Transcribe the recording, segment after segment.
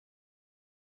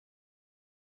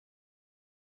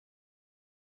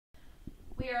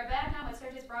We are back now with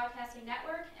Sturgis Broadcasting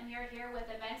Network, and we are here with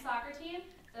the men's soccer team,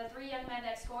 the three young men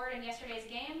that scored in yesterday's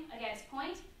game against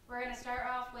Point. We're going to start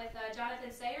off with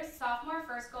Jonathan Sayers, sophomore,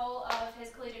 first goal of his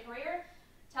collegiate career.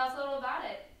 Tell us a little about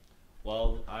it.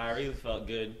 Well, I really felt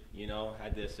good,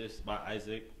 had the assist by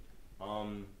Isaac.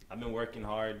 I've been working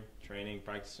hard, training,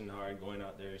 practicing hard, going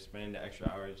out there, spending the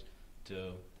extra hours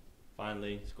to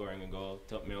finally scoring a goal.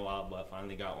 Took me a while, but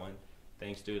finally got one,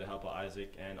 thanks to the help of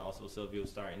Isaac and also Silvio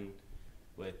starting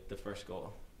with the first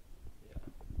goal. Yeah.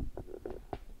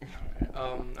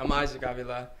 I'm Isaac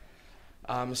Avila.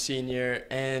 I'm a senior,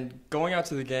 and going out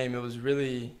to the game, it was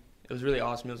really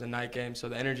awesome. It was a night game, so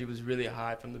the energy was really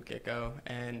high from the get-go,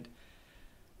 and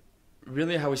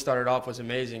really how we started off was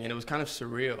amazing, and it was kind of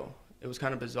surreal. It was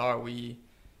kind of bizarre. We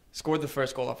scored the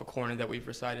first goal off a corner that we've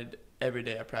recited every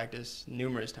day at practice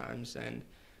numerous times, and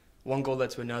one goal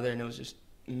led to another, and it was just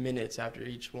minutes after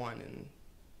each one, and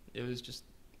it was just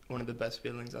one of the best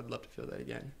feelings. I'd love to feel that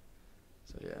again.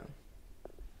 So, yeah.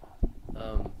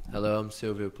 Hello, I'm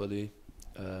Silvio Poli.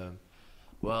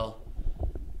 Well,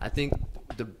 I think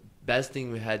the best thing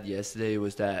we had yesterday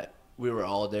was that we were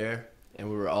all there, and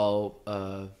we were all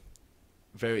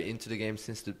very into the game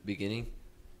since the beginning.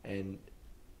 And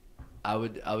I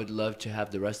would love to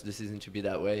have the rest of the season to be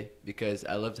that way, because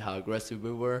I loved how aggressive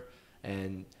we were,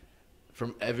 and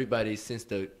from everybody since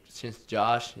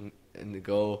Josh in the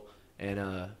goal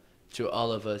and to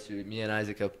all of us, me and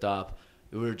Isaac up top,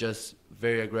 we were just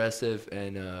very aggressive,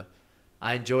 and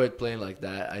I enjoyed playing like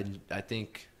that. I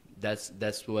think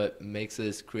that's what makes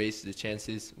us create the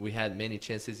chances. We had many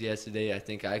chances yesterday. I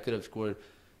think I could have scored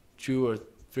 2 or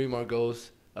 3 more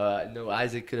goals. No,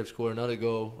 Isaac could have scored another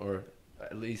goal, or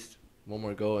at least one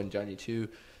more goal, and Johnny too.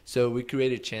 So we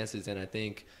created chances, and I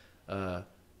think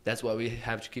that's what we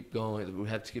have to keep going. We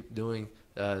have to keep doing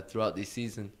throughout this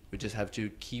season. We just have to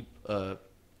keep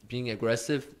being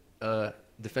aggressive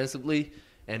defensively,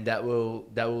 and that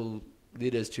will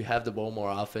lead us to have the ball more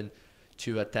often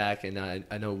to attack. And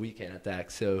I know we can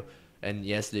attack. So, and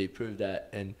yesterday proved that.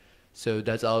 And so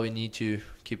that's all we need to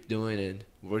keep doing, and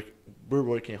we're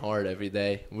working hard every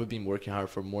day. We've been working hard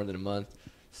for more than a month,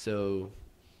 so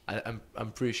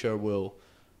I'm pretty sure we'll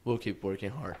keep working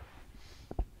hard.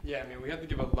 Yeah, I mean, we have to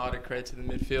give a lot of credit to the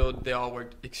midfield. They all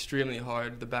worked extremely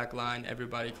hard. The back line,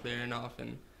 everybody clearing off,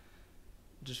 and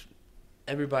just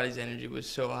everybody's energy was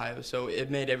so high. So it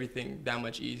made everything that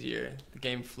much easier. The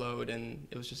game flowed, and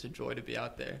it was just a joy to be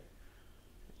out there.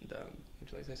 And,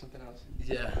 would you like to say something else?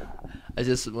 Yeah, I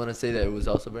just want to say that it was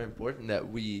also very important that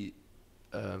we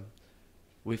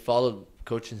followed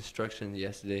coach's instruction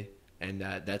yesterday, and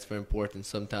that's very important.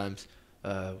 Sometimes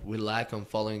we lack on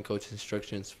following coach's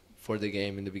instructions for the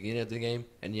game in the beginning of the game,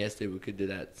 and yesterday we could do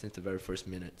that since the very first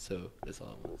minute. So that's all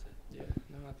I want to say. Yeah,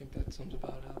 no, I think that sums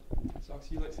about it up.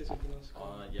 Sox, you like to say something else?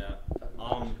 Yeah.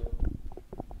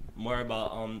 More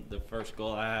about the first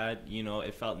goal I had.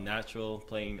 It felt natural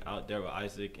playing out there with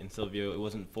Isaac and Silvio. It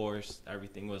wasn't forced.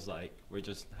 Everything was like we're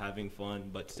just having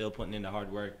fun, but still putting in the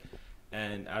hard work.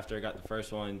 And after I got the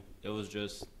first one, it was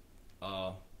just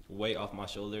weight off my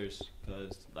shoulders,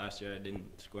 because last year I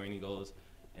didn't score any goals,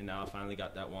 and now I finally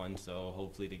got that one. So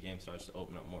hopefully the game starts to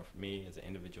open up more for me as an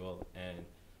individual, and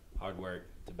hard work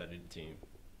to better the team.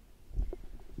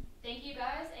 Thank you,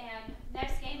 guys. And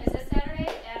next game is this Saturday.